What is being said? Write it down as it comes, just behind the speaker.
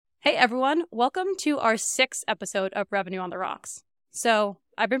Hey everyone, welcome to our 6th episode of Revenue on the Rocks. So,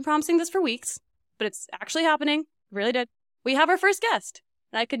 I've been promising this for weeks, but it's actually happening. Really did. We have our first guest,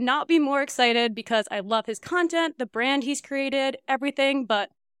 and I could not be more excited because I love his content, the brand he's created, everything, but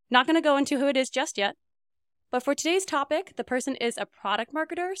not going to go into who it is just yet. But for today's topic, the person is a product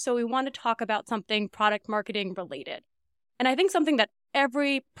marketer, so we want to talk about something product marketing related. And I think something that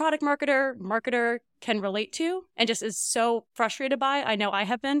every product marketer can relate to and just is so frustrated by, I know I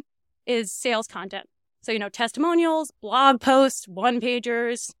have been, is sales content. So, testimonials, blog posts,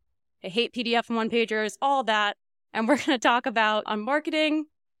 one-pagers, I hate PDF and one-pagers, all that. And we're going to talk about on marketing,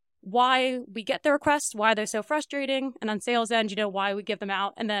 why we get the requests, why they're so frustrating, and on sales end, why we give them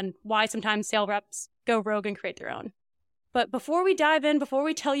out, and then why sometimes sales reps go rogue and create their own. But before we dive in, before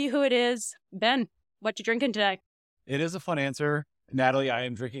we tell you who it is, Ben, what you drinking today? It is a fun answer. Natalie, I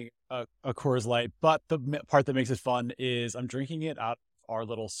am drinking a Coors Light, but the part that makes it fun is I'm drinking it out of our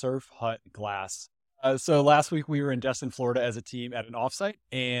little Surf Hut glass. So last week we were in Destin, Florida as a team at an offsite.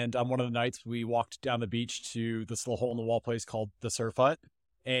 And on one of the nights we walked down the beach to this little hole in the wall place called the Surf Hut.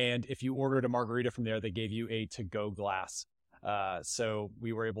 And if you ordered a margarita from there, they gave you a to-go glass. So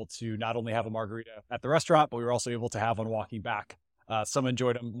we were able to not only have a margarita at the restaurant, but we were also able to have one walking back. Some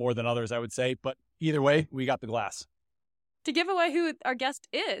enjoyed them more than others, I would say. But either way, we got the glass. To give away who our guest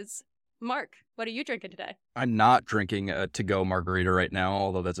is, Mark, what are you drinking today? I'm not drinking a to-go margarita right now,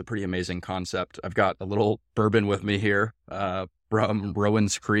 although that's a pretty amazing concept. I've got a little bourbon with me here from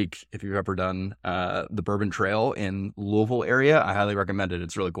Rowan's Creek. If you've ever done the Bourbon Trail in Louisville area, I highly recommend it.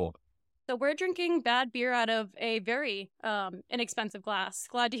 It's really cool. So we're drinking bad beer out of a very inexpensive glass.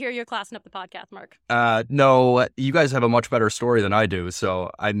 Glad to hear you're classing up the podcast, Mark. No, you guys have a much better story than I do, so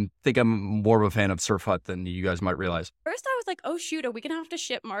I think I'm more of a fan of Surf Hut than you guys might realize. First, I was like, oh, shoot, are we going to have to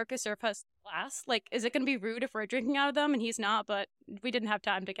ship Mark a Surf Hut glass? Like, is it going to be rude if we're drinking out of them and he's not? But we didn't have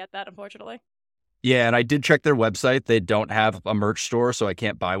time to get that, unfortunately. Yeah, and I did check their website. They don't have a merch store, so I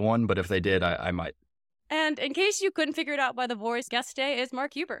can't buy one, but if they did, I might. And in case you couldn't figure it out by the voice, guest today is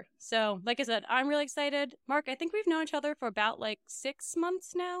Mark Huber. So, like I said, I'm really excited. Mark, I think we've known each other for about 6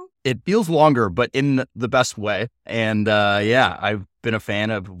 months now. It feels longer, but in the best way. And I've been a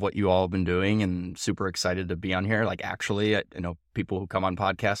fan of what you all have been doing and super excited to be on here. Actually, I know people who come on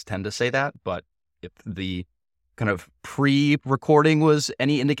podcasts tend to say that, but if the kind of pre-recording was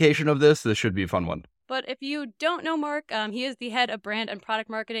any indication of this should be a fun one. But if you don't know Mark, he is the head of brand and product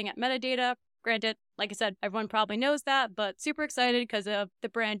marketing at Metadata. Granted, like I said, everyone probably knows that, but super excited because of the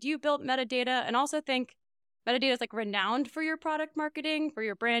brand you built, Metadata, and also think Metadata is renowned for your product marketing, for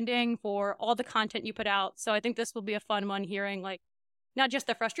your branding, for all the content you put out. So I think this will be a fun one hearing not just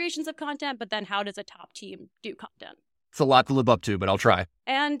the frustrations of content, but then how does a top team do content? It's a lot to live up to, but I'll try.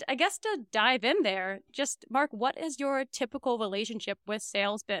 And I guess to dive in there, just Mark, what is your typical relationship with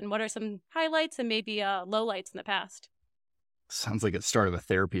sales been? What are some highlights and maybe lowlights in the past? Sounds like it started a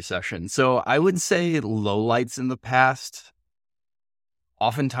therapy session. So I would say lowlights in the past.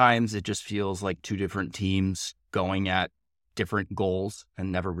 Oftentimes it just feels like two different teams going at different goals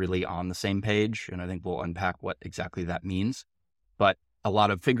and never really on the same page. And I think we'll unpack what exactly that means. But a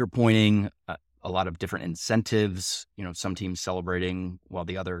lot of finger pointing, a lot of different incentives, some teams celebrating while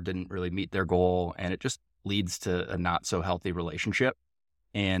the other didn't really meet their goal. And it just leads to a not so healthy relationship.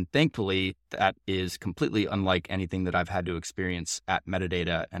 And thankfully, that is completely unlike anything that I've had to experience at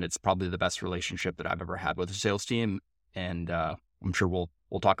Metadata. And it's probably the best relationship that I've ever had with a sales team. And I'm sure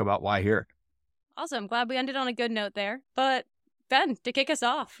we'll talk about why here. Awesome. Glad we ended on a good note there. But Ben, to kick us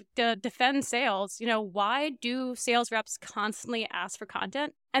off, to defend sales, why do sales reps constantly ask for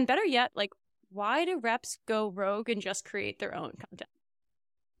content? And better yet, why do reps go rogue and just create their own content?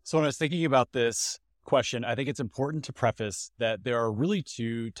 So when I was thinking about this question, I think it's important to preface that there are really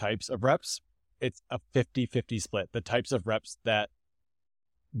two types of reps. It's a 50-50 split. The types of reps that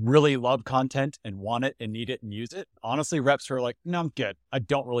really love content and want it and need it and use it. Honestly, reps who are like, no, I'm good. I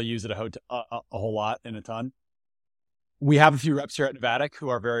don't really use it a whole lot and a ton. We have a few reps here at Novatiq who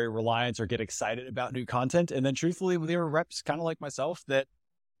are very reliant or get excited about new content. And then truthfully, there are reps kind of like myself that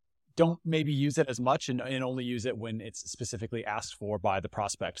don't maybe use it as much and only use it when it's specifically asked for by the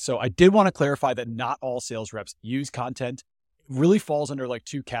prospect. So I did want to clarify that not all sales reps use content. It really falls under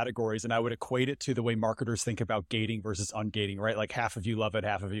two categories. And I would equate it to the way marketers think about gating versus ungating, right? Half of you love it,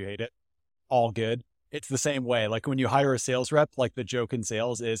 half of you hate it. All good. It's the same way. When you hire a sales rep, the joke in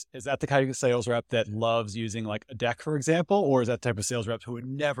sales is that the kind of sales rep that loves using a deck, for example, or is that type of sales rep who would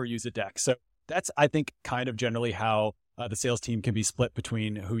never use a deck? So that's, I think, kind of generally how the sales team can be split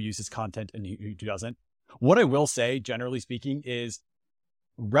between who uses content and who doesn't. What I will say, generally speaking, is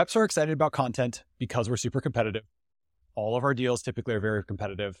reps are excited about content because we're super competitive. All of our deals typically are very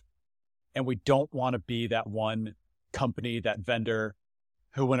competitive. And we don't want to be that one company, that vendor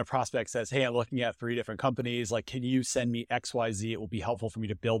who, when a prospect says, hey, I'm looking at 3 different companies, like, can you send me XYZ? It will be helpful for me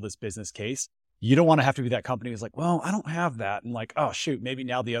to build this business case. You don't want to have to be that company who's like, well, I don't have that. And like, oh, shoot, maybe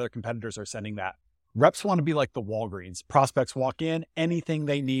now the other competitors are sending that. Reps want to be like the Walgreens. Prospects walk in, anything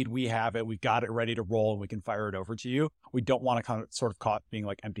they need, we have it. We've got it ready to roll and we can fire it over to you. We don't want to kind of sort of caught being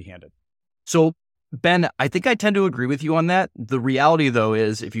like empty-handed. So Ben, I think I tend to agree with you on that. The reality though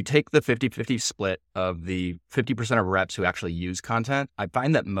is if you take the 50-50 split of the 50% of reps who actually use content, I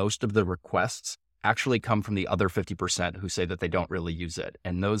find that most of the requests actually come from the other 50% who say that they don't really use it.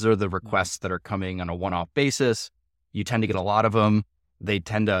 And those are the requests that are coming on a one-off basis. You tend to get a lot of them. They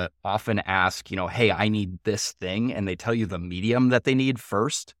tend to often ask, hey, I need this thing. And they tell you the medium that they need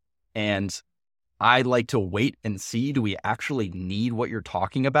first. And I like to wait and see, do we actually need what you're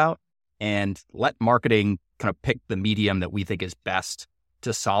talking about? And let marketing kind of pick the medium that we think is best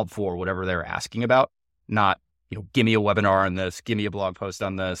to solve for whatever they're asking about. Not, give me a webinar on this, give me a blog post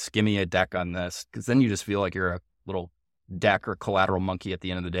on this, give me a deck on this. Because then you just feel like you're a little deck or collateral monkey at the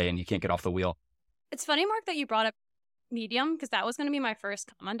end of the day and you can't get off the wheel. It's funny, Mark, that you brought up medium, because that was going to be my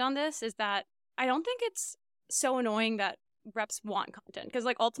first comment on this, is that I don't think it's so annoying that reps want content, because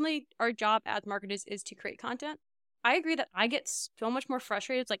like ultimately our job as marketers is to create content. I agree that I get so much more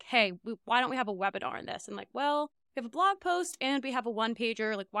frustrated. It's like, hey, why don't we have a webinar in this? And like, well, we have a blog post and we have a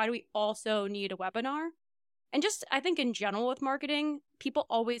one-pager. Like, why do we also need a webinar? And just, I think in general with marketing, people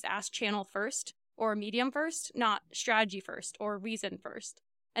always ask channel first or medium first, not strategy first or reason first.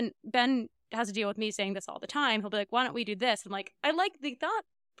 And Ben has to deal with me saying this all the time. He'll be like, why don't we do this? I'm like, I like the thought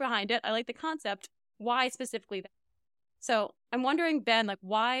behind it. I like the concept. Why specifically that? So I'm wondering, Ben, like,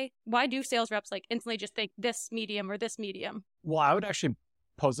 why do sales reps like instantly just think this medium or this medium? Well, I would actually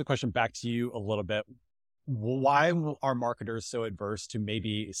pose the question back to you a little bit. Why are marketers so adverse to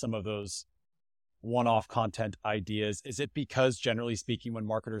maybe some of those one-off content ideas? Is it because, generally speaking, when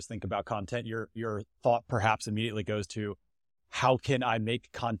marketers think about content, your thought perhaps immediately goes to, how can I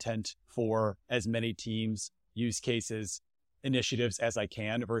make content for as many teams, use cases, initiatives as I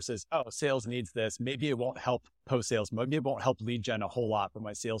can, versus, oh, sales needs this. Maybe it won't help post-sales. Maybe it won't help lead gen a whole lot, but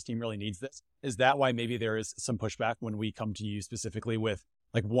my sales team really needs this. Is that why maybe there is some pushback when we come to you specifically with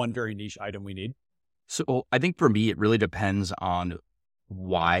like one very niche item we need? So I think for me, it really depends on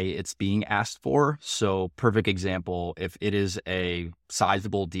why it's being asked for. So perfect example, if it is a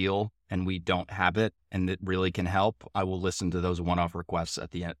sizable deal and we don't have it and it really can help, I will listen to those one-off requests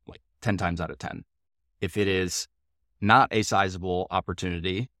at the end, like 10 times out of 10. If it is not a sizable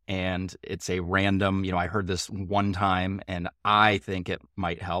opportunity and it's a random, I heard this one time and I think it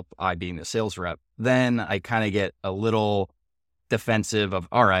might help, I being the sales rep, then I kind of get a little defensive of,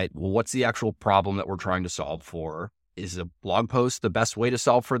 all right, well, what's the actual problem that we're trying to solve for? Is a blog post the best way to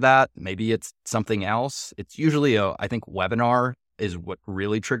solve for that? Maybe it's something else. It's usually I think webinar is what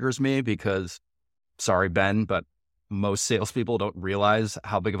really triggers me because, sorry, Ben, but most salespeople don't realize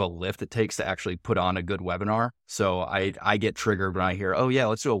how big of a lift it takes to actually put on a good webinar. So I get triggered when I hear, oh yeah,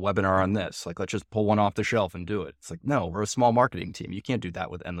 let's do a webinar on this. Like, let's just pull one off the shelf and do it. It's like, no, we're a small marketing team. You can't do that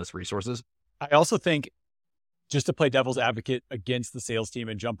with endless resources. I also think, just to play devil's advocate against the sales team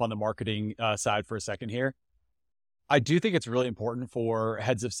and jump on the marketing side for a second here, I do think it's really important for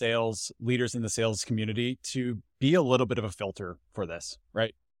heads of sales, leaders in the sales community to be a little bit of a filter for this,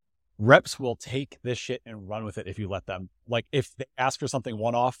 right? Reps will take this shit and run with it if you let them. Like, if they ask for something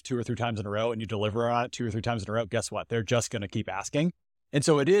one-off 2 or 3 times in a row and you deliver on it 2 or 3 times in a row, guess what? They're just going to keep asking. And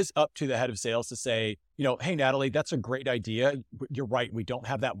so it is up to the head of sales to say, hey, Natalie, that's a great idea. You're right. We don't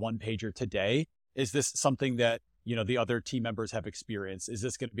have that one pager today. Is this something that, the other team members have experienced? Is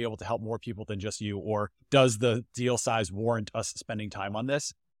this going to be able to help more people than just you? Or does the deal size warrant us spending time on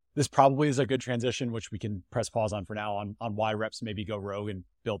this? This probably is a good transition, which we can press pause on for now on why reps maybe go rogue and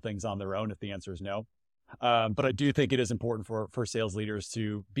build things on their own if the answer is no. But I do think it is important for sales leaders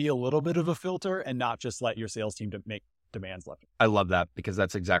to be a little bit of a filter and not just let your sales team to make demands left. I love that because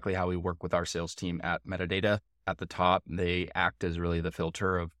that's exactly how we work with our sales team at Metadata. At the top, they act as really the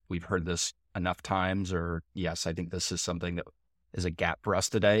filter of, we've heard this enough times, or yes, I think this is something that is a gap for us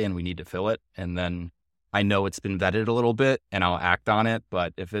today and we need to fill it. And then I know it's been vetted a little bit and I'll act on it.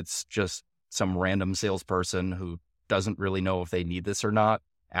 But if it's just some random salesperson who doesn't really know if they need this or not,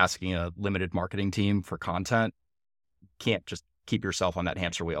 asking a limited marketing team for content, can't just keep yourself on that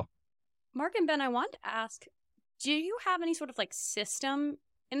hamster wheel. Mark and Ben, I want to ask, do you have any sort of like system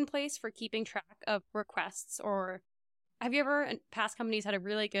in place for keeping track of requests? Or have you ever in past companies had a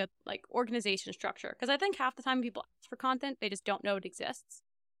really good like organization structure? Because I think half the time people ask for content, they just don't know it exists.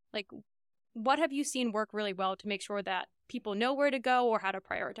 Like, what have you seen work really well to make sure that people know where to go or how to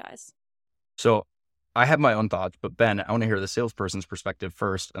prioritize? So I have my own thoughts, but Ben, I want to hear the salesperson's perspective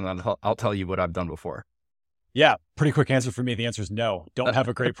first, and then I'll tell you what I've done before. Yeah, pretty quick answer for me. The answer is no. Don't have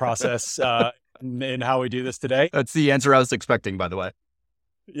a great process in how we do this today. That's the answer I was expecting, by the way.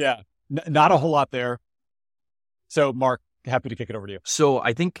 Yeah, not a whole lot there. So Mark, happy to kick it over to you. So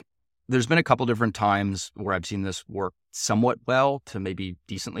I think there's been a couple different times where I've seen this work somewhat well to maybe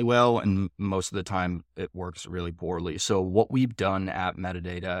decently well, and most of the time it works really poorly. So what we've done at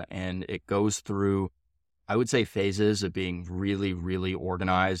Metadata, and it goes through, I would say, phases of being really, really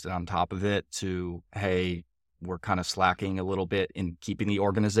organized and on top of it to, hey, we're kind of slacking a little bit in keeping the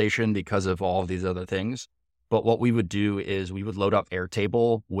organization because of all of these other things. But what we would do is we would load up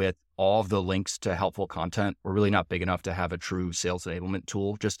Airtable with all of the links to helpful content. We're really not big enough to have a true sales enablement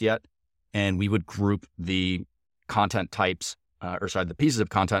tool just yet. And we would group the content types, the pieces of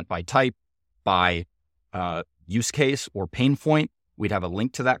content by type, by use case or pain point. We'd have a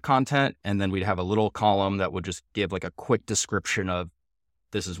link to that content, and then we'd have a little column that would just give like a quick description of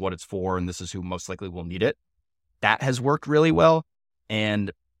this is what it's for, and this is who most likely will need it. That has worked really well.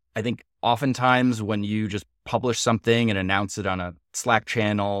 And I think oftentimes when you just publish something and announce it on a Slack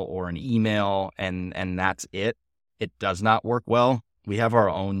channel or an email and that's it, it does not work well. We have our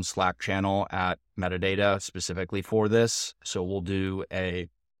own Slack channel at Metadata specifically for this. So we'll do a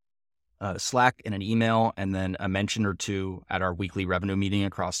Slack and an email and then a mention or two at our weekly revenue meeting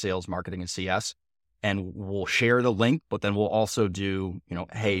across sales, marketing, and CS. And we'll share the link, but then we'll also do,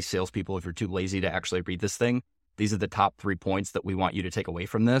 hey, salespeople, if you're too lazy to actually read this thing, these are the top 3 points that we want you to take away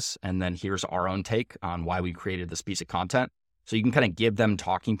from this. And then here's our own take on why we created this piece of content. So you can kind of give them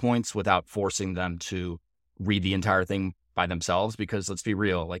talking points without forcing them to read the entire thing by themselves, because let's be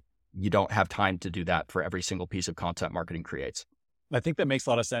real, like you don't have time to do that for every single piece of content marketing creates. I think that makes a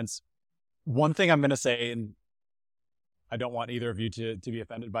lot of sense. One thing I'm going to say, and I don't want either of you to be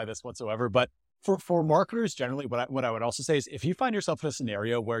offended by this whatsoever, but for marketers generally, what I would also say is if you find yourself in a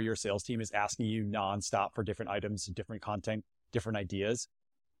scenario where your sales team is asking you nonstop for different items, different content, different ideas,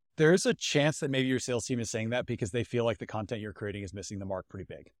 there's a chance that maybe your sales team is saying that because they feel like the content you're creating is missing the mark pretty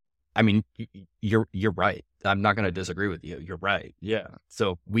big. I mean, you're right. I'm not going to disagree with you. You're right. Yeah.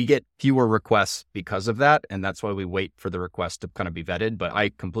 So we get fewer requests because of that. And that's why we wait for the request to kind of be vetted. But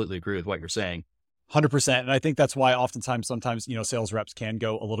I completely agree with what you're saying. 100%. And I think that's why sometimes, sales reps can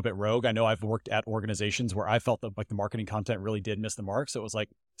go a little bit rogue. I know I've worked at organizations where I felt that like the marketing content really did miss the mark. So it was like,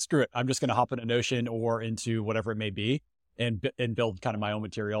 screw it. I'm just going to hop into Notion or into whatever it may be and build kind of my own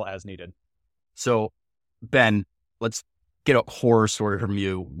material as needed. So Ben, let's get a horror story from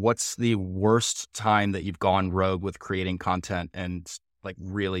you. What's the worst time that you've gone rogue with creating content and like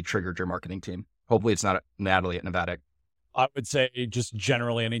really triggered your marketing team? Hopefully it's not Natalie at Novatics. I would say just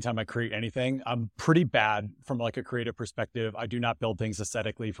generally, anytime I create anything, I'm pretty bad from like a creative perspective. I do not build things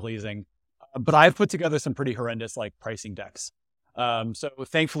aesthetically pleasing, but I've put together some pretty horrendous like pricing decks. So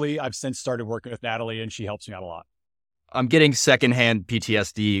thankfully I've since started working with Natalie and she helps me out a lot. I'm getting secondhand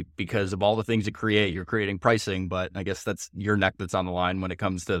PTSD because of all the things you create. You're creating pricing, but I guess that's your neck that's on the line when it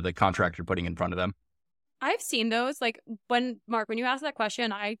comes to the contract you're putting in front of them. I've seen those. Like when you asked that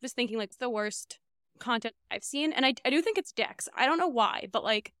question, I was thinking like it's the worst content I've seen. And I do think it's decks. I don't know why, but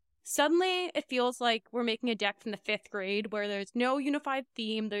like suddenly it feels like we're making a deck from the 5th grade where there's no unified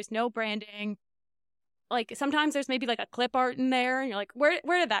theme. There's no branding. Like sometimes there's maybe like a clip art in there and you're like, where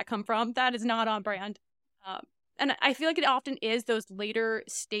did that come from? That is not on brand. And I feel like it often is those later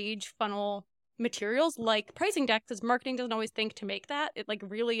stage funnel materials like pricing decks, because marketing doesn't always think to make that. It like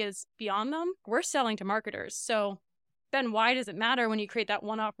really is beyond them. We're selling to marketers. So then why does it matter when you create that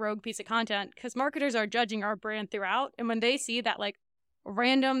one-off rogue piece of content? Because marketers are judging our brand throughout. And when they see that like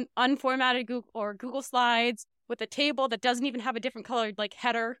random unformatted Google Slides with a table that doesn't even have a different colored like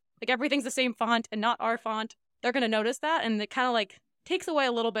header, like everything's the same font and not our font, they're going to notice that. And it kind of like takes away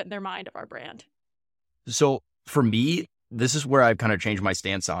a little bit in their mind of our brand. So for me, this is where I've kind of changed my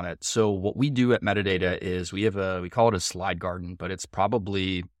stance on it. So what we do at Metadata is we call it a slide garden, but it's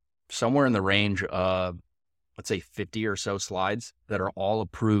probably somewhere in the range of, let's say 50 or so slides that are all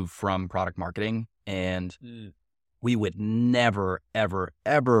approved from product marketing. And we would never, ever,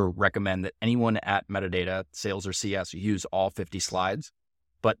 ever recommend that anyone at Metadata, sales or CS, use all 50 slides.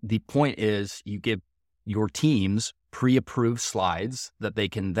 But the point is you give your teams pre-approved slides that they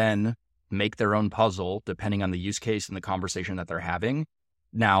can then make their own puzzle depending on the use case and the conversation that they're having.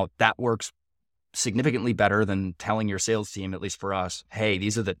 Now, that works significantly better than telling your sales team, at least for us, hey,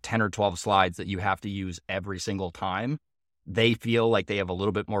 these are the 10 or 12 slides that you have to use every single time. They feel like they have a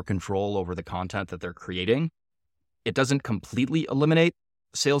little bit more control over the content that they're creating. It doesn't completely eliminate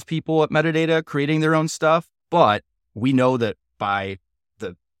salespeople at Metadata creating their own stuff, but we know that by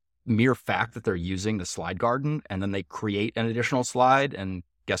the mere fact that they're using the slide garden and then they create an additional slide, and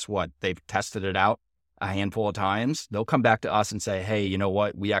guess what? They've tested it out a handful of times. They'll come back to us and say, hey, you know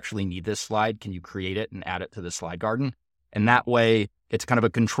what? We actually need this slide. Can you create it and add it to the slide garden? And that way, it's kind of a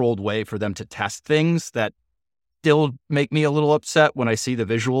controlled way for them to test things that still make me a little upset when I see the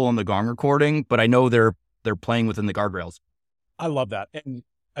visual on the Gong recording, but I know they're playing within the guardrails. I love that. And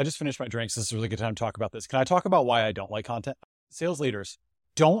I just finished my drinks. This is a really good time to talk about this. Can I talk about why I don't like content? Sales leaders,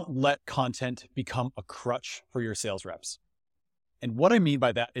 don't let content become a crutch for your sales reps. And what I mean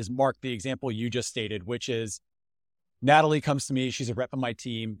by that is, Mark, the example you just stated, which is Natalie comes to me, she's a rep on my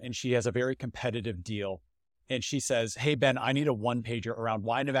team, and she has a very competitive deal. And she says, hey, Ben, I need a one-pager around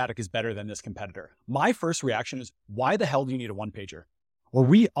why Novatic is better than this competitor. My first reaction is, why the hell do you need a one-pager? Were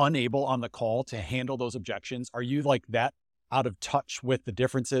we unable on the call to handle those objections? Are you like that out of touch with the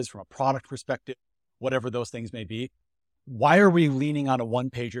differences from a product perspective, whatever those things may be? Why are we leaning on a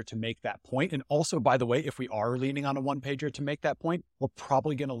one-pager to make that point? And also, by the way, if we are leaning on a one-pager to make that point, we're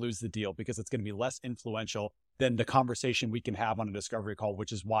probably going to lose the deal because it's going to be less influential than the conversation we can have on a discovery call,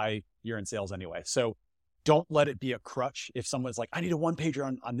 which is why you're in sales anyway. So don't let it be a crutch. If someone's like, I need a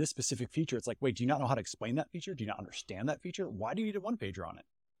one-pager on this specific feature, it's like, wait, do you not know how to explain that feature? Do you not understand that feature? Why do you need a one-pager on it?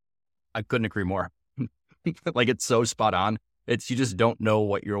 I couldn't agree more. Like, it's so spot on. You just don't know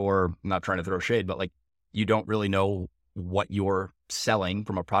what I'm not trying to throw shade, but like, you don't really know what you're selling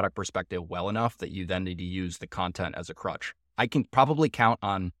from a product perspective well enough that you then need to use the content as a crutch. I can probably count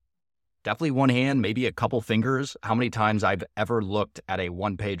on definitely one hand, maybe a couple fingers, how many times I've ever looked at a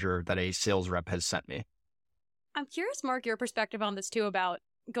one-pager that a sales rep has sent me. I'm curious, Mark, your perspective on this too, about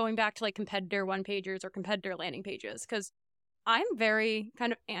going back to like competitor one-pagers or competitor landing pages, because I'm very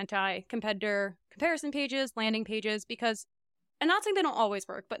kind of anti-competitor comparison pages, landing pages, because I'm not saying they don't always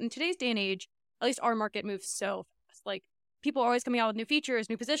work, but in today's day and age, at least our market moves so fast. Like, people are always coming out with new features,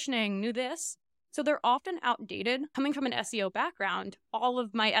 new positioning, new this. So they're often outdated. Coming from an SEO background, all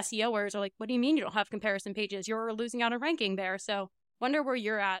of my SEOers are like, what do you mean you don't have comparison pages? You're losing out on ranking there. So wonder where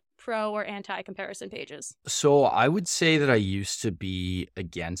you're at, pro or anti-comparison pages. So I would say that I used to be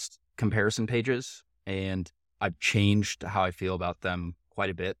against comparison pages, and I've changed how I feel about them quite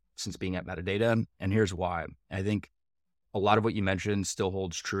a bit since being at Metadata. And here's why. I think a lot of what you mentioned still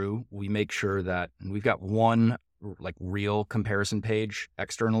holds true. We make sure that we've got one like real comparison page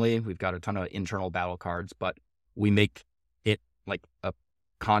externally. We've got a ton of internal battle cards, but we make it like a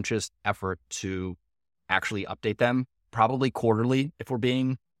conscious effort to actually update them, probably quarterly, if we're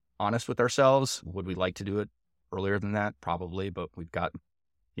being honest with ourselves. Would we like to do it earlier than that? Probably, but we've got,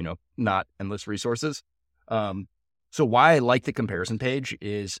 not endless resources. So why I like the comparison page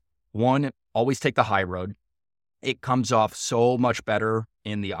is, one, always take the high road. It comes off so much better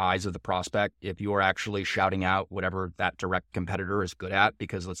in the eyes of the prospect if you're actually shouting out whatever that direct competitor is good at,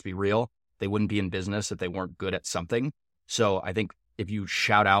 because let's be real, they wouldn't be in business if they weren't good at something. So I think if you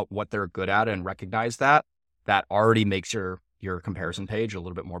shout out what they're good at and recognize that already makes your comparison page a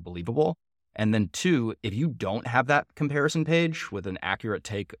little bit more believable. And then two, if you don't have that comparison page with an accurate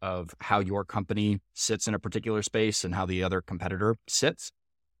take of how your company sits in a particular space and how the other competitor sits,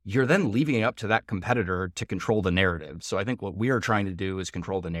 you're then leaving it up to that competitor to control the narrative. So I think what we are trying to do is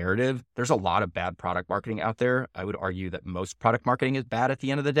control the narrative. There's a lot of bad product marketing out there. I would argue that most product marketing is bad at the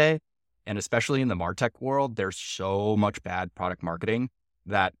end of the day. And especially in the MarTech world, there's so much bad product marketing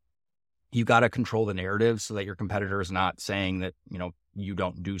that you got to control the narrative so that your competitor is not saying that, you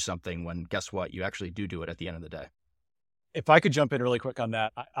don't do something when, guess what, you actually do it at the end of the day. If I could jump in really quick on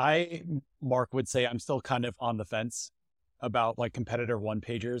that, Mark, would say I'm still kind of on the fence about like competitor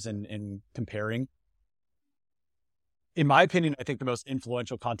one-pagers and comparing. In my opinion, I think the most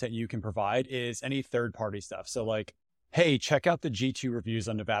influential content you can provide is any third-party stuff. So like, hey, check out the G2 reviews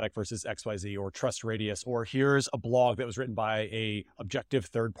on Novatic versus XYZ, or Trust Radius, or here's a blog that was written by a objective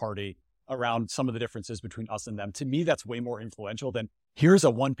third party around some of the differences between us and them. To me, that's way more influential than here's a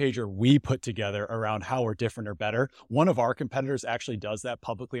one-pager we put together around how we're different or better. One of our competitors actually does that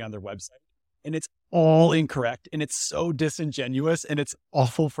publicly on their website, and it's all incorrect, and it's so disingenuous, and it's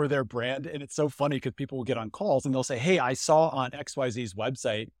awful for their brand. And it's so funny because people will get on calls and they'll say, hey, I saw on XYZ's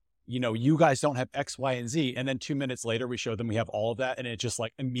website, you guys don't have X, Y, and Z. And then 2 minutes later, we show them we have all of that. And it just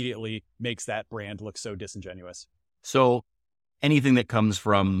like immediately makes that brand look so disingenuous. So anything that comes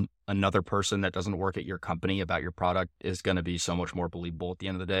from another person that doesn't work at your company about your product is going to be so much more believable at the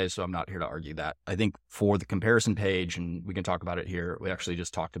end of the day. So I'm not here to argue that. I think for the comparison page, and we can talk about it here, we actually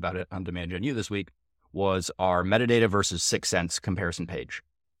just talked about it on Demand Gen U this week, was our Metadata versus 6sense comparison page.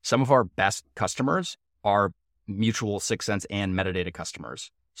 Some of our best customers are mutual 6sense and Metadata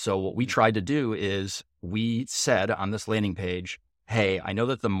customers. So what we tried to do is we said on this landing page, hey, I know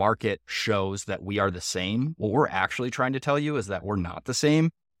that the market shows that we are the same. What we're actually trying to tell you is that we're not the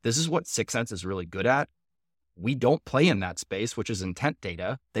same. This is what 6sense is really good at. We don't play in that space, which is intent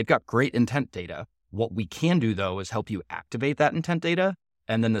data. They've got great intent data. What we can do, though, is help you activate that intent data.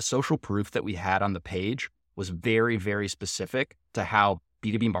 And then the social proof that we had on the page was very, very specific to how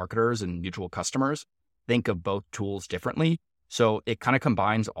B2B marketers and mutual customers think of both tools differently. So it kind of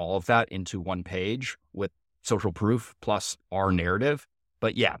combines all of that into one page with social proof plus our narrative.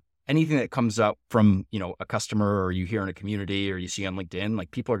 But yeah, anything that comes up from, a customer or you hear in a community or you see on LinkedIn,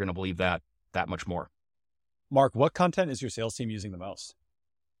 like people are going to believe that much more. Mark, what content is your sales team using the most?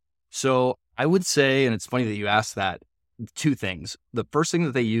 So I would say, and it's funny that you asked that, two things. The first thing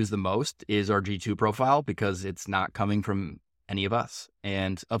that they use the most is our G2 profile because it's not coming from any of us.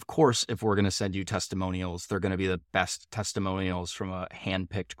 And of course, if we're going to send you testimonials, they're going to be the best testimonials from a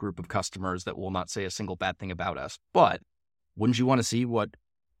handpicked group of customers that will not say a single bad thing about us. But wouldn't you want to see what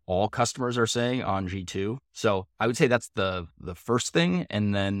all customers are saying on G2? So I would say that's the first thing.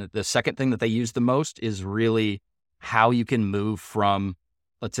 And then the second thing that they use the most is really how you can move from,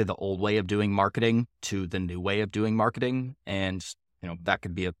 let's say, the old way of doing marketing to the new way of doing marketing. And, that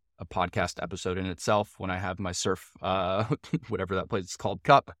could be a podcast episode in itself when I have my surf, whatever that place is called,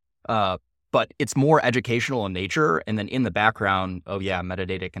 cup. But it's more educational in nature. And then in the background,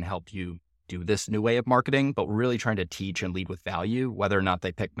 metadata can help you do this new way of marketing, but we're really trying to teach and lead with value, whether or not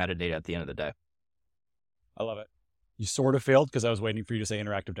they pick metadata at the end of the day. I love it. You sort of failed because I was waiting for you to say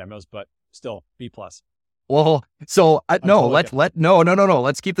interactive demos, but still B+. Well, so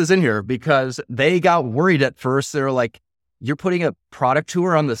let's keep this in here because they got worried at first. They were like, you're putting a product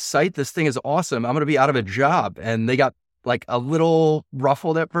tour on the site. This thing is awesome. I'm going to be out of a job. And they got like a little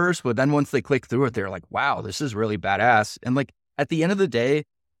ruffled at first, but then once they clicked through it, they're like, wow, this is really badass. And like at the end of the day,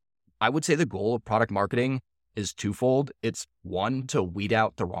 I would say the goal of product marketing is twofold. It's one, to weed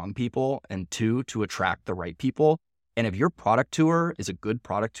out the wrong people, and two, to attract the right people. And if your product tour is a good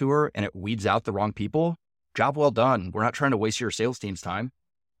product tour and it weeds out the wrong people, job well done. We're not trying to waste your sales team's time.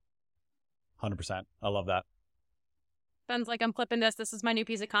 100%. I love that. Ben's like, I'm clipping this. This is my new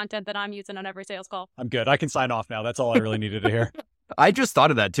piece of content that I'm using on every sales call. I'm good. I can sign off now. That's all I really needed to hear. I just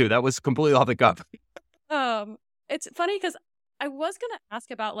thought of that too. That was completely off the cuff. It's funny because I was going to ask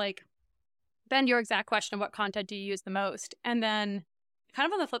about like, Ben, your exact question of what content do you use the most? And then kind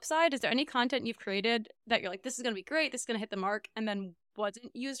of on the flip side, is there any content you've created that you're like, this is going to be great, this is going to hit the mark, and then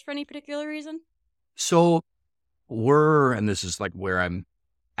wasn't used for any particular reason? So and this is like where I'm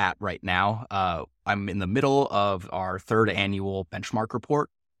at right now. I'm in the middle of our third annual benchmark report,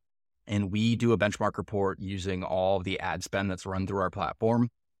 and we do a benchmark report using all of the ad spend that's run through our platform.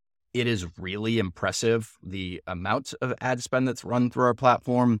 It is really impressive, the amount of ad spend that's run through our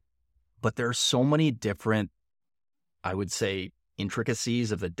platform, but there's so many different, I would say,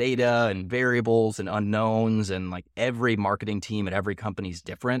 intricacies of the data and variables and unknowns, and like every marketing team at every company is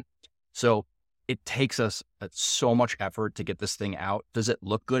different. So it takes us so much effort to get this thing out. Does it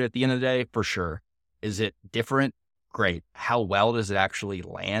look good at the end of the day? For sure. Is it different? Great. How well does it actually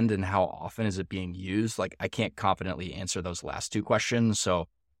land and how often is it being used? Like I can't confidently answer those last two questions. So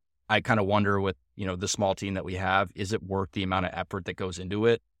I kind of wonder with, the small team that we have, is it worth the amount of effort that goes into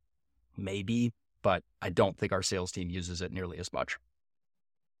it? Maybe, but I don't think our sales team uses it nearly as much.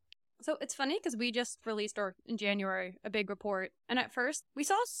 So it's funny because we just released in January a big report. And at first we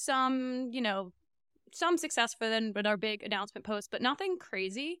saw some success for them with our big announcement post, but nothing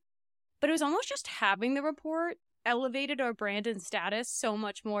crazy. But it was almost just having the report elevated our brand and status so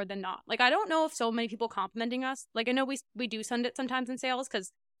much more than not. Like, I don't know if so many people complimenting us. Like, I know we do send it sometimes in sales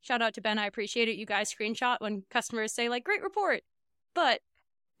because shout out to Ben. I appreciate it. You guys screenshot when customers say like, great report. But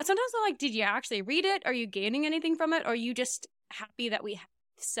sometimes I'm like, did you actually read it? Are you gaining anything from it? Or are you just happy that we have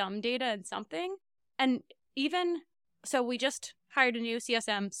some data and something? And so we just hired a new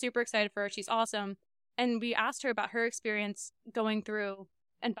CSM, super excited for her. She's awesome. And we asked her about her experience going through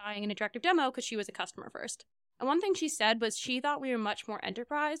and buying an interactive demo because she was a customer first. And one thing she said was she thought we were much more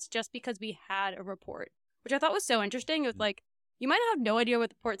enterprise just because we had a report, which I thought was so interesting. It was like, you might have no idea what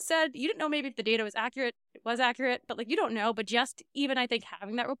the report said. You didn't know maybe if the data was accurate. It was accurate, but like you don't know. But just even I think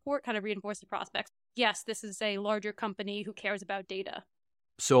having that report kind of reinforced the prospects. Yes, this is a larger company who cares about data.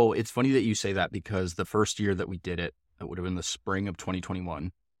 So it's funny that you say that because the first year that we did it, it would have been the spring of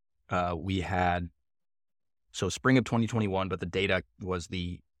 2021. Spring of 2021, but the data was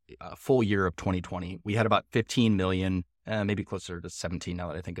the full year of 2020. We had about 15 million, maybe closer to 17 now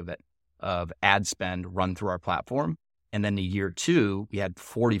that I think of it, of ad spend run through our platform. And then in year 2, we had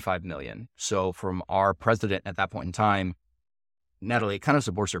 45 million. So from our president at that point in time, Natalie, it kind of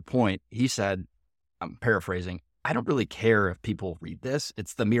supports her point. He said, I'm paraphrasing, I don't really care if people read this.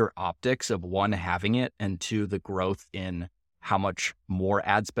 It's the mere optics of one, having it, and two, the growth in how much more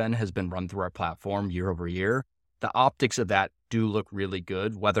ad spend has been run through our platform year over year. The optics of that do look really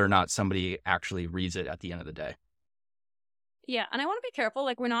good, whether or not somebody actually reads it at the end of the day. Yeah, and I want to be careful.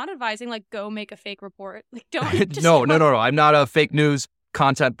 Like, we're not advising, like, go make a fake report. Like, don't. No. I'm not a fake news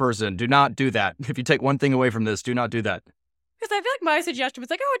content person. Do not do that. If you take one thing away from this, do not do that. Because I feel like my suggestion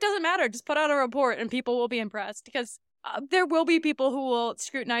was like, oh, it doesn't matter. Just put out a report and people will be impressed. Because there will be people who will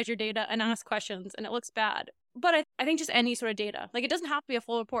scrutinize your data and ask questions, and it looks bad. But I think just any sort of data, like, it doesn't have to be a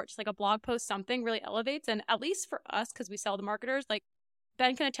full report. Just like a blog post, something really elevates. And at least for us, because we sell to marketers, like,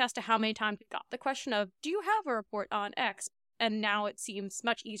 Ben can attest to how many times we got the question of, do you have a report on X? And now it seems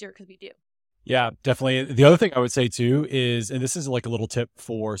much easier because we do. Yeah, definitely. The other thing I would say too is, and this is like a little tip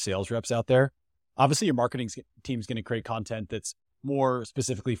for sales reps out there, obviously your marketing team's going to create content that's more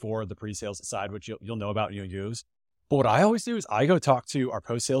specifically for the pre-sales side, which you'll know about and you'll use. But what I always do is I go talk to our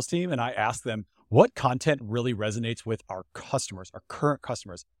post-sales team and I ask them what content really resonates with our customers, our current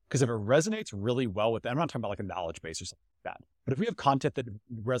customers. Because if it resonates really well with them, I'm not talking about like a knowledge base or something like that, but if we have content that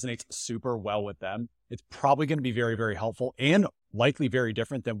resonates super well with them, it's probably going to be very, very helpful and likely very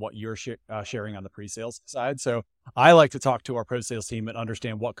different than what you're sharing on the pre-sales side. So I like to talk to our post-sales team and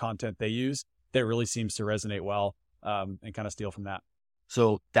understand what content they use that really seems to resonate well, and kind of steal from that.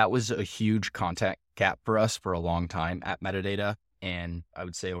 So that was a huge content gap for us for a long time at Metadata. And I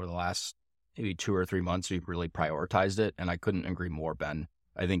would say over the last maybe 2 or 3 months, we've really prioritized it. And I couldn't agree more, Ben.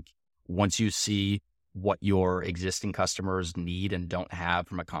 I think once you see what your existing customers need and don't have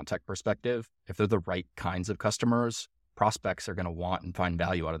from a contact perspective, if they're the right kinds of customers, prospects are going to want and find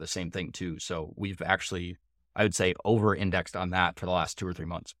value out of the same thing too. So we've actually, I would say, over-indexed on that for the last 2 or 3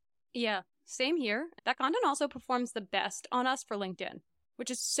 months. Yeah, same here. That content also performs the best on us for LinkedIn,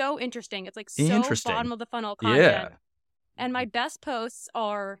 which is so interesting. It's like so bottom of the funnel content. Yeah. And my best posts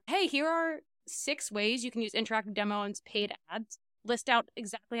are, hey, here are 6 ways you can use interactive demo and paid ads. List out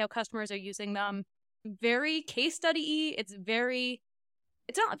exactly how customers are using them. Very case study-y.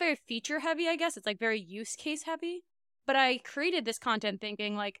 It's not very feature heavy, I guess. It's like very use case heavy. But I created this content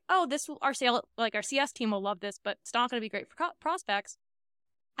thinking like, oh, our CS team will love this, but it's not going to be great for prospects.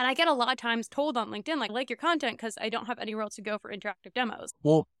 And I get a lot of times told on LinkedIn, like your content, because I don't have anywhere else to go for interactive demos.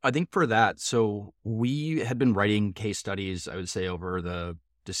 Well, I think for that, so we had been writing case studies, I would say, over the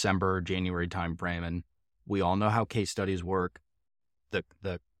December, January timeframe. And we all know how case studies work.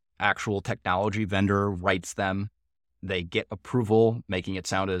 The actual technology vendor writes them. They get approval, making it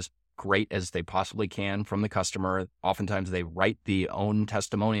sound as great as they possibly can from the customer. Oftentimes they write the own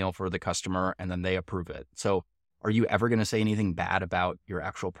testimonial for the customer and then they approve it. So are you ever going to say anything bad about your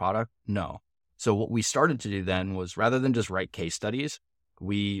actual product? No. So what we started to do then was, rather than just write case studies,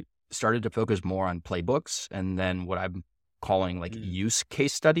 we started to focus more on playbooks and then what I'm calling like use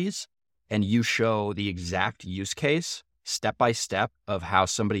case studies. And you show the exact use case step by step of how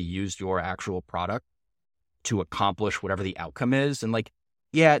somebody used your actual product to accomplish whatever the outcome is. And like,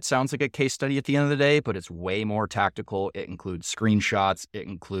 yeah, it sounds like a case study at the end of the day, but it's way more tactical. It includes screenshots. It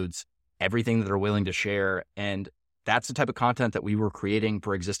includes everything that they're willing to share. And that's the type of content that we were creating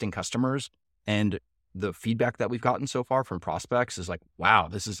for existing customers. And the feedback that we've gotten so far from prospects is like, wow,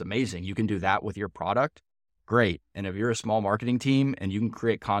 this is amazing. You can do that with your product. Great. And if you're a small marketing team and you can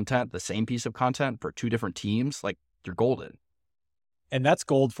create content, the same piece of content for 2 different teams, like, you're golden. And that's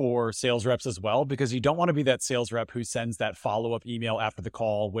gold for sales reps as well, because you don't want to be that sales rep who sends that follow-up email after the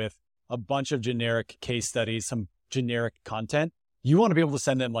call with a bunch of generic case studies, some generic content. You want to be able to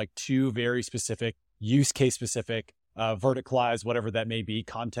send them like 2 very specific, use case specific, verticalized, whatever that may be,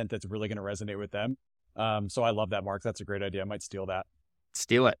 content that's really going to resonate with them. So I love that, Mark. That's a great idea. I might steal that.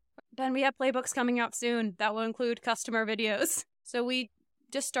 Steal it. Ben, we have playbooks coming out soon that will include customer videos. So we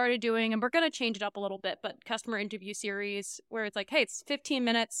just started doing, and we're going to change it up a little bit, but customer interview series where it's like, hey, it's 15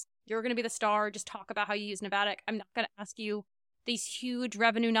 minutes. You're going to be the star. Just talk about how you use Novatic. I'm not going to ask you these huge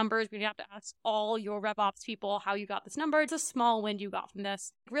revenue numbers. We have to ask all your RevOps people how you got this number. It's a small win you got from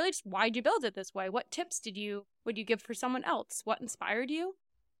this. Really, just why'd you build it this way? What tips would you give for someone else? What inspired you?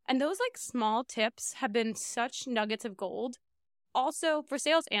 And those like small tips have been such nuggets of gold. Also for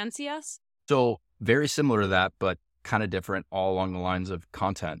sales and CS. So very similar to that, but kind of different all along the lines of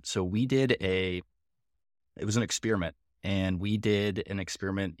content. So we did it was an experiment, and we did an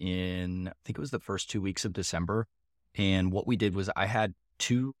experiment in, I think it was the first 2 weeks of December. And what we did was I had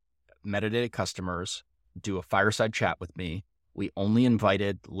 2 Metadata customers do a fireside chat with me. We only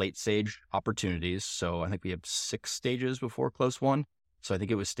invited late stage opportunities. So I think we have 6 stages before close one. So I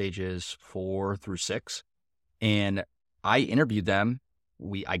think it was stages 4 through 6. And I interviewed them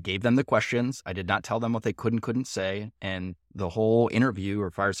I gave them the questions. I did not tell them what they couldn't say. And the whole interview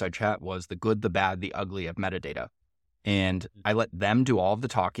or fireside chat was the good, the bad, the ugly of metadata. And I let them do all of the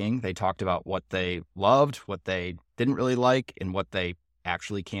talking. They talked about what they loved, what they didn't really like, and what they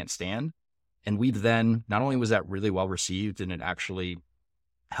actually can't stand. And we've then, not only was that really well received and it actually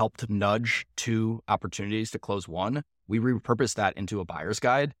helped nudge 2 opportunities to close 1, we repurposed that into a buyer's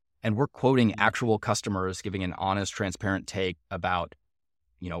guide. And we're quoting actual customers giving an honest, transparent take about,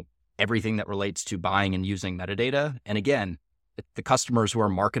 everything that relates to buying and using metadata. And again, the customers who are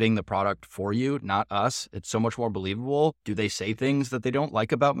marketing the product for you, not us. It's so much more believable. Do they say things that they don't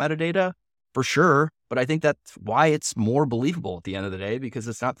like about metadata? For sure. But I think that's why it's more believable at the end of the day, because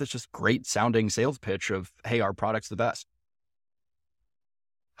it's not this just great sounding sales pitch of, hey, our product's the best.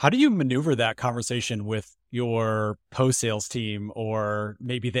 How do you maneuver that conversation with your post-sales team or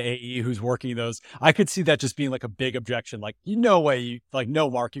maybe the AE who's working those? I could see that just being like a big objection. Like, no,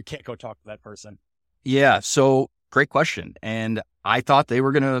 Mark, you can't go talk to that person. Yeah. So great question. And I thought they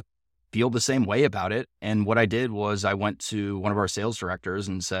were going to feel the same way about it. And what I did was I went to one of our sales directors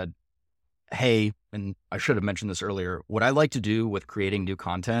and said, hey, and I should have mentioned this earlier, what I like to do with creating new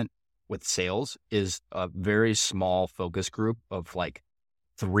content with sales is a very small focus group of like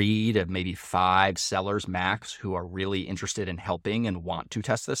 3 to maybe 5 sellers max who are really interested in helping and want to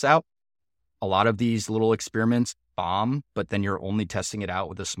test this out. A lot of these little experiments bomb, but then you're only testing it out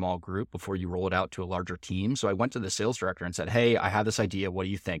with a small group before you roll it out to a larger team. So I went to the sales director and said, hey, I have this idea. What do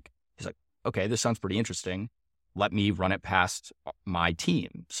you think? He's like, okay, this sounds pretty interesting. Let me run it past my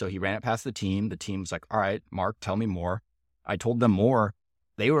team. So he ran it past the team. The team's like, all right, Mark, tell me more. I told them more.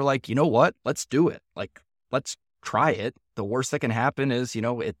 They were like, you know what? Let's do it. Like, let's try it. The worst that can happen is,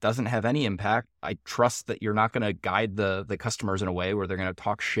 it doesn't have any impact. I trust that you're not going to guide the customers in a way where they're going to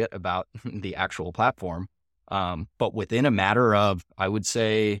talk shit about the actual platform. But within a matter of, I would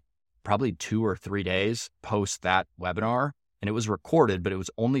say, probably 2 or 3 days post that webinar, and it was recorded, but it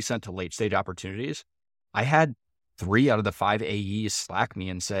was only sent to late stage opportunities. I had 3 out of the 5 AEs Slack me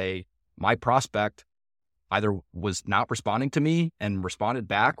and say, my prospect either was not responding to me and responded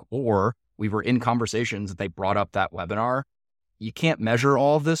back, or we were in conversations that they brought up that webinar. You can't measure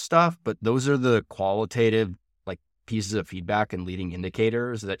all of this stuff, but those are the qualitative pieces of feedback and leading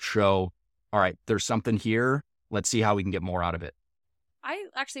indicators that show, all right, there's something here. Let's see how we can get more out of it. I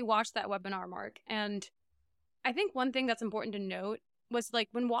actually watched that webinar, Mark, and I think one thing that's important to note was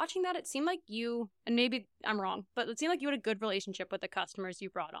when watching that, it seemed like you, and maybe I'm wrong, but it seemed like you had a good relationship with the customers you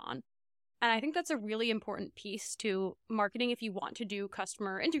brought on. And I think that's a really important piece to marketing if you want to do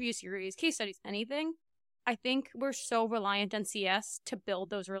customer interview series, case studies, anything. I think we're so reliant on CS to build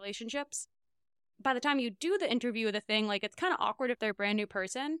those relationships. By the time you do the interview of the thing, it's kind of awkward if they're a brand new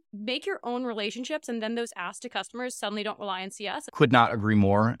person. Make your own relationships, and then those asked to customers suddenly don't rely on CS. Could not agree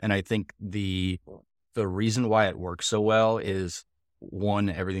more. And I think the reason why it works so well is, 1,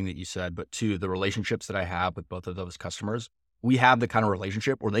 everything that you said, but 2, the relationships that I have with both of those customers. We have the kind of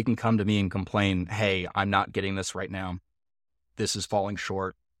relationship where they can come to me and complain, hey, I'm not getting this right now. This is falling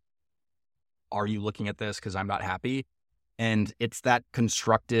short. Are you looking at this? Because I'm not happy. And it's that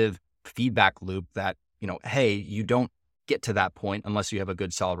constructive feedback loop that, hey, you don't get to that point unless you have a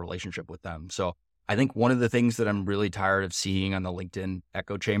good, solid relationship with them. So I think one of the things that I'm really tired of seeing on the LinkedIn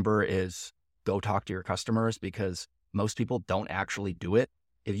echo chamber is go talk to your customers, because most people don't actually do it.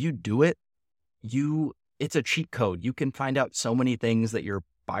 If you do it, it's a cheat code. You can find out so many things that your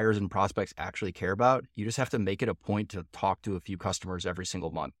buyers and prospects actually care about. You just have to make it a point to talk to a few customers every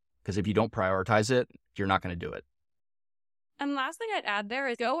single month. Because if you don't prioritize it, you're not going to do it. And last thing I'd add there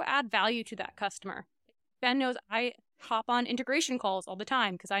is go add value to that customer. Ben knows I hop on integration calls all the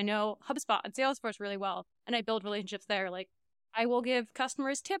time because I know HubSpot and Salesforce really well, and I build relationships there. I will give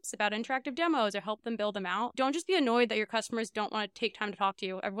customers tips about interactive demos or help them build them out. Don't just be annoyed that your customers don't want to take time to talk to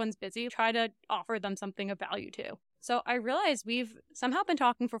you. Everyone's busy. Try to offer them something of value too. So I realize we've somehow been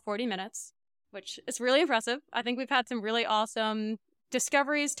talking for 40 minutes, which is really impressive. I think we've had some really awesome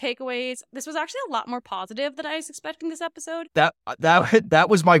discoveries, takeaways. This was actually a lot more positive than I was expecting this episode. That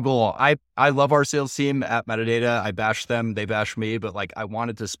was my goal. I love our sales team at Metadata. I bash them. They bash me. But I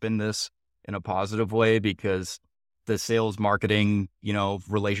wanted to spin this in a positive way because the sales marketing,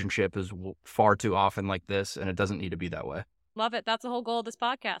 relationship is far too often like this, and it doesn't need to be that way. Love it. That's the whole goal of this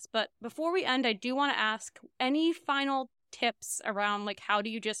podcast. But before we end, I do want to ask any final tips around how do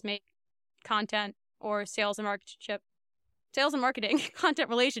you just make content or sales and marketing content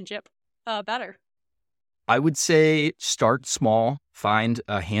relationship better? I would say start small. Find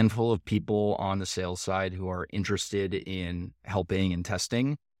a handful of people on the sales side who are interested in helping and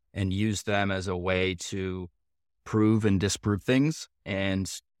testing, and use them as a way to prove and disprove things.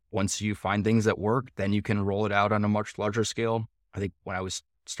 And once you find things that work, then you can roll it out on a much larger scale. I think when I was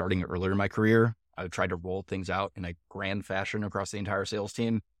starting earlier in my career, I would try to roll things out in a grand fashion across the entire sales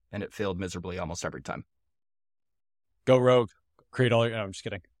team, and it failed miserably almost every time. Go rogue. Create all your... No, I'm just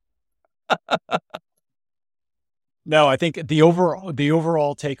kidding. No, I think the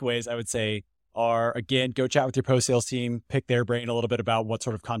overall takeaways, I would say, are, again, go chat with your post-sales team, pick their brain a little bit about what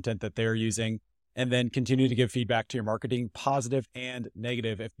sort of content that they're using, and then continue to give feedback to your marketing, positive and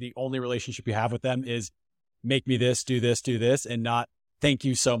negative. If the only relationship you have with them is make me this, do this, and not thank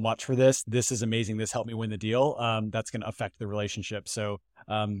you so much for this. This is amazing. This helped me win the deal. That's going to affect the relationship. So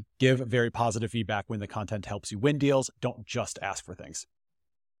give very positive feedback when the content helps you win deals. Don't just ask for things.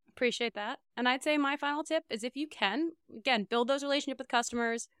 Appreciate that. And I'd say my final tip is, if you can, again, build those relationships with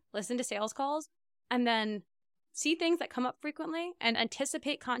customers, listen to sales calls, and then see things that come up frequently and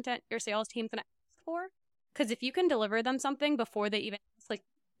anticipate content your sales team's going to ask for. Because if you can deliver them something before they even,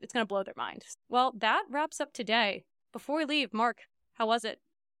 it's going to blow their mind. Well, that wraps up today. Before we leave, Mark, how was it?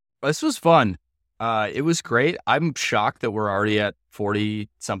 This was fun. It was great. I'm shocked that we're already at 40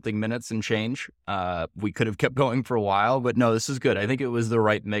 something minutes and change. We could have kept going for a while, but no, this is good. I think it was the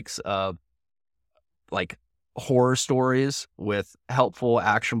right mix of like horror stories with helpful,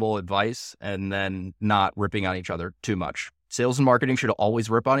 actionable advice, and then not ripping on each other too much. Sales and marketing should always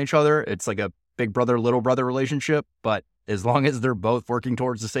rip on each other. It's like a big brother, little brother relationship, but as long as they're both working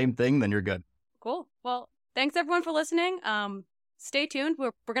towards the same thing, then you're good. Cool. Well, thanks everyone for listening. Stay tuned.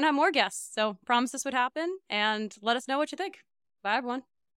 We're going to have more guests, so promise this would happen, and let us know what you think. Bye, everyone.